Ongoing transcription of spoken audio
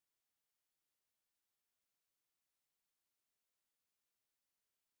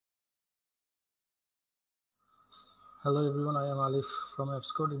Hello everyone, I am Alif from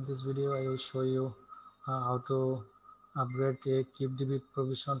AppsCode. In this video, I will show you how to upgrade a KubeDB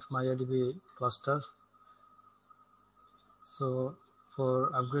provisioned MariaDB cluster. So for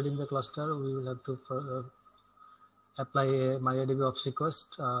upgrading the cluster, we will have to apply a MariaDB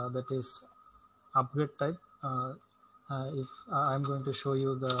OpsRequest that is upgrade type. If I'm going to show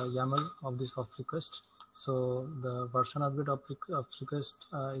you the YAML of this OpsRequest. So the version upgrade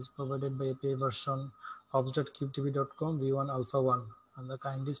OpsRequest is provided by API version ops.kubedb.com v1 alpha 1, and the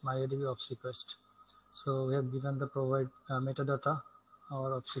kind is MariaDB OpsRequest. So we have given the provide metadata.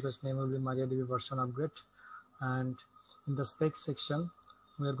 Our OpsRequest name will be MariaDB version upgrade, and in the specs section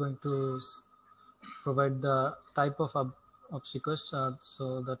we are going to provide the type of OpsRequest.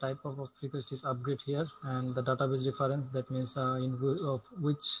 So the type of OpsRequest is upgrade here, and the database reference, that means in of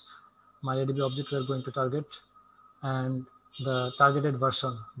which MariaDB object we are going to target, and the targeted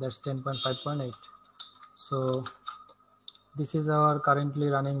version, that's 10.5.8. So this is our currently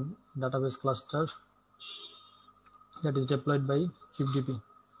running database cluster that is deployed by KubeDB.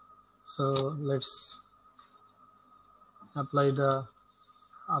 So let's apply the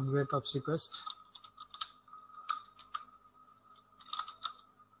upgrade OpsRequest.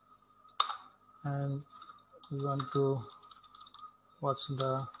 And we want to watch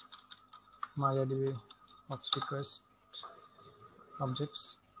the MariaDB OpsRequest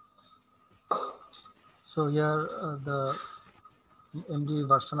objects. So here the MD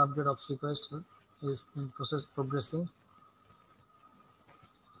version upgrade OpsRequest is in process progressing,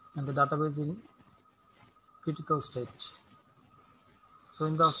 and the database in critical state. So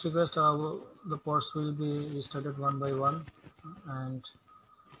in the OpsRequest, the ports will be restarted one by one, and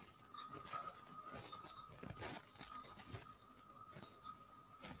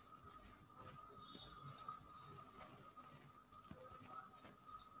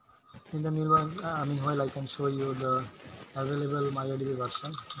in the meanwhile, I can show you the available MariaDB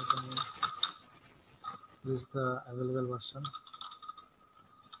version. I can use the available version.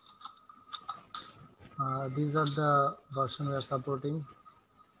 These are the version we are supporting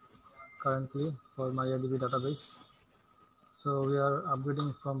currently for MariaDB database. So we are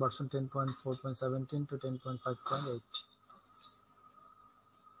upgrading from version 10.4.17 to 10.5.8.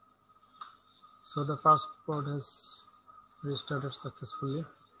 So the first port has restarted successfully,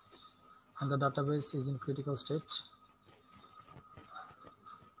 and the database is in critical state.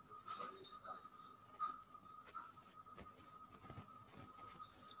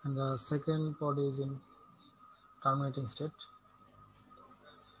 And the second port is in terminating state.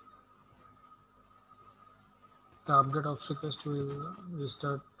 The upgrade OpsRequest will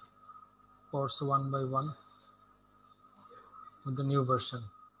restart ports one by one with the new version.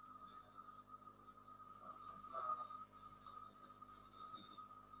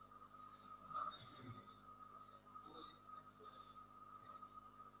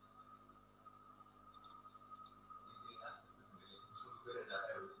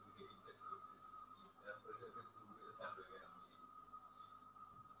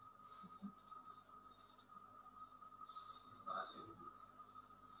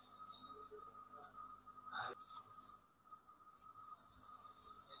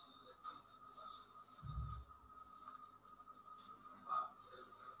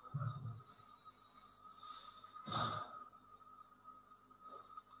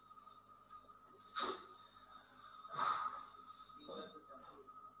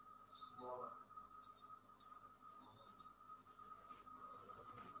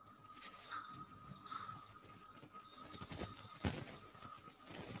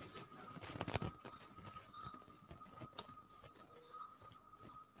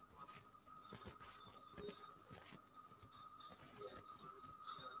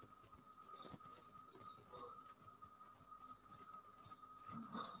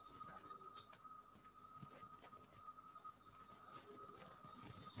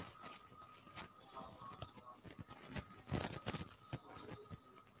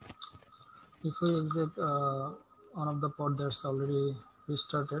 If we exit one of the port that's already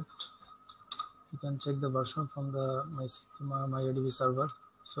restarted, you can check the version from the MariaDB server.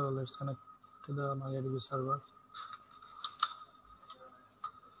 So let's connect to the MariaDB server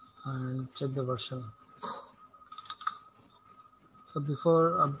and check the version. So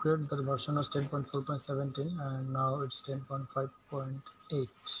before upgrade, the version was 10.4.17, and now it's 10.5.8.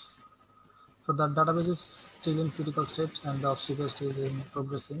 So that database is still in critical state, and the OpsRequest is in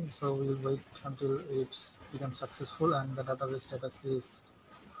progressing. So we will wait until it becomes successful and the database status is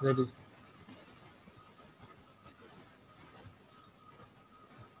ready.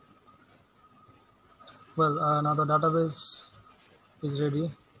 Well, now the database is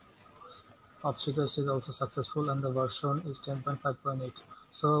ready. OpsRequest is also successful, and the version is 10.5.8.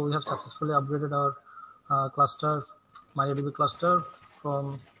 So we have successfully upgraded our cluster, MariaDB cluster,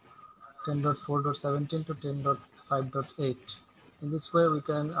 from 10.4.17 to 10.5.8. In this way, we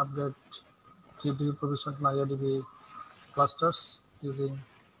can upgrade KubeDB provisioned MariaDB clusters using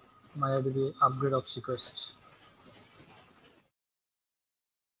MariaDB upgrade OpsRequest.